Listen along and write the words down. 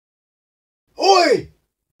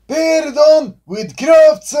Beer done with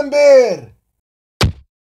CraftsnBeer!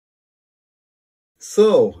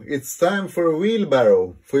 So, it's time for a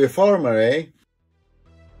wheelbarrow for your farmer, eh?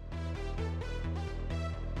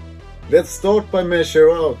 Let's start by measure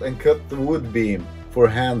out and cut the wood beam for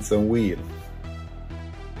hands and wheel.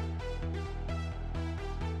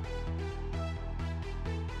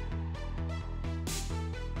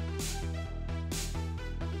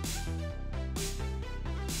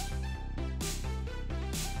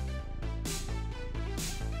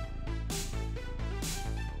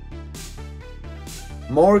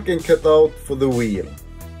 Mark and cut out for the wheel.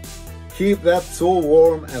 Keep that saw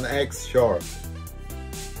warm and axe sharp.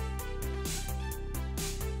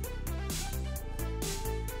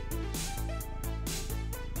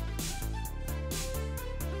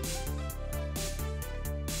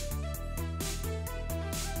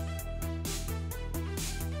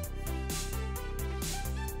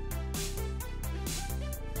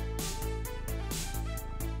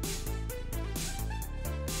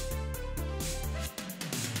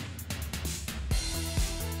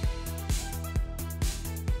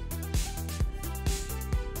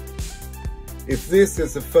 If this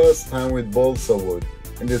is the first time with balsa wood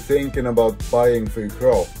and you're thinking about buying for your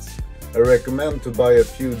crafts, I recommend to buy a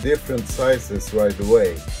few different sizes right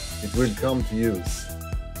away. It will come to use.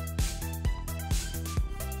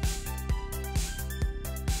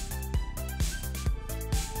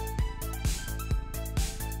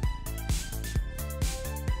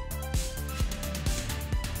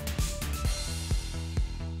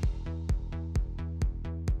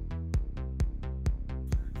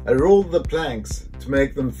 I rolled the planks to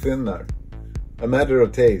make them thinner, a matter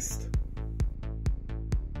of taste.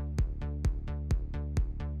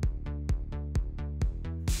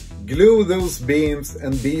 Glue those beams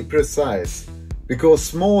and be precise, because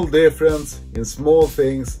small difference in small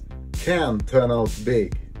things can turn out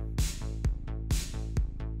big.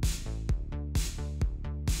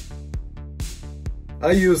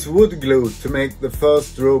 I use wood glue to make the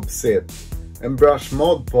first rope sit, and brush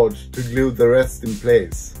Mod Podge to glue the rest in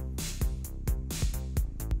place.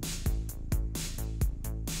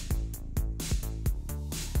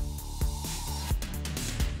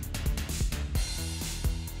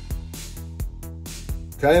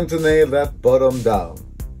 Time to nail that bottom down.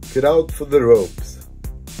 Cut out for the ropes.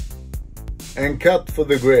 And cut for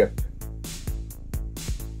the grip.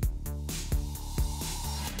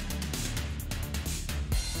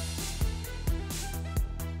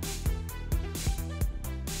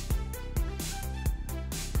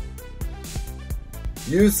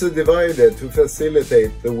 Use a divider to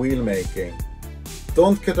facilitate the wheel making.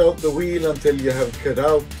 Don't cut out the wheel until you have cut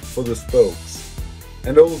out for the spokes.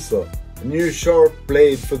 And also, a new sharp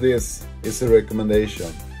blade for this is a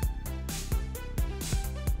recommendation.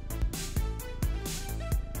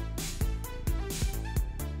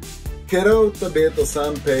 Cut out a bit of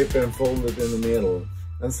sandpaper and fold it in the middle,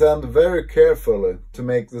 and sand very carefully to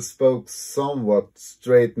make the spokes somewhat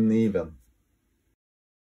straight and even.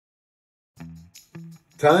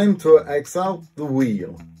 Time to axe out the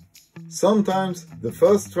wheel. Sometimes the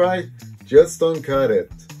first try just don't cut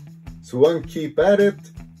it, so one keep at it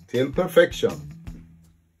till perfection.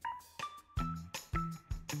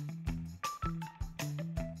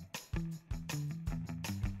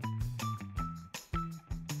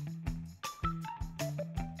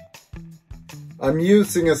 I'm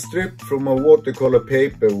using a strip from a watercolor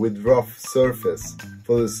paper with rough surface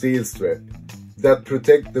for the steel strip that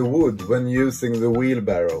protect the wood when using the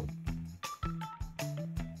wheelbarrow.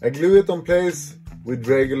 I glue it on place with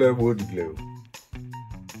regular wood glue.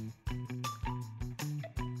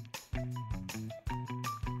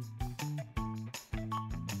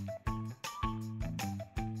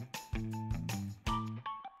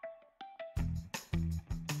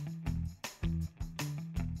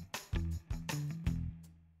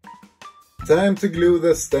 Time to glue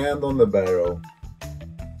the stand on the barrow.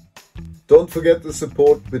 Don't forget the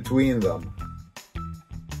support between them.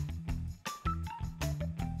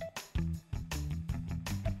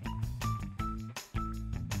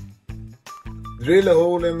 Drill a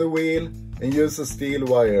hole in the wheel and use a steel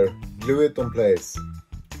wire. Glue it on place.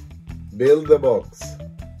 Build the box.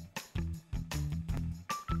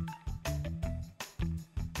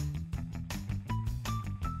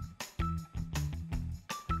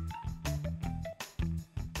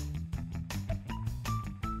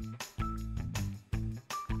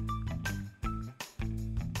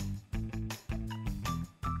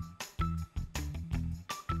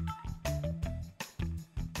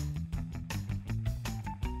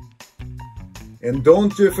 And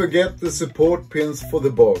don't you forget the support pins for the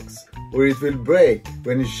box, or it will break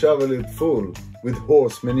when you shovel it full with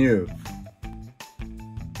horse manure.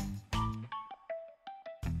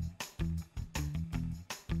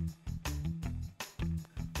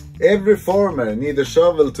 Every farmer needs a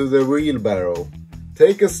shovel to the wheelbarrow.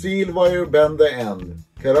 Take a steel wire, bend the end,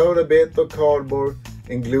 cut out a bit of cardboard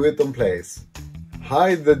and glue it in place.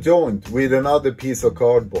 Hide the joint with another piece of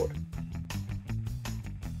cardboard.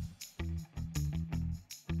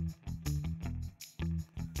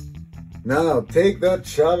 Now take that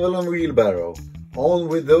shovel and wheelbarrow, on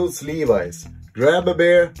with those Levi's, grab a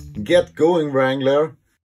beer, get going Wrangler.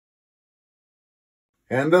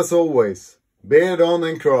 And as always, bear on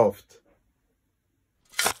and craft.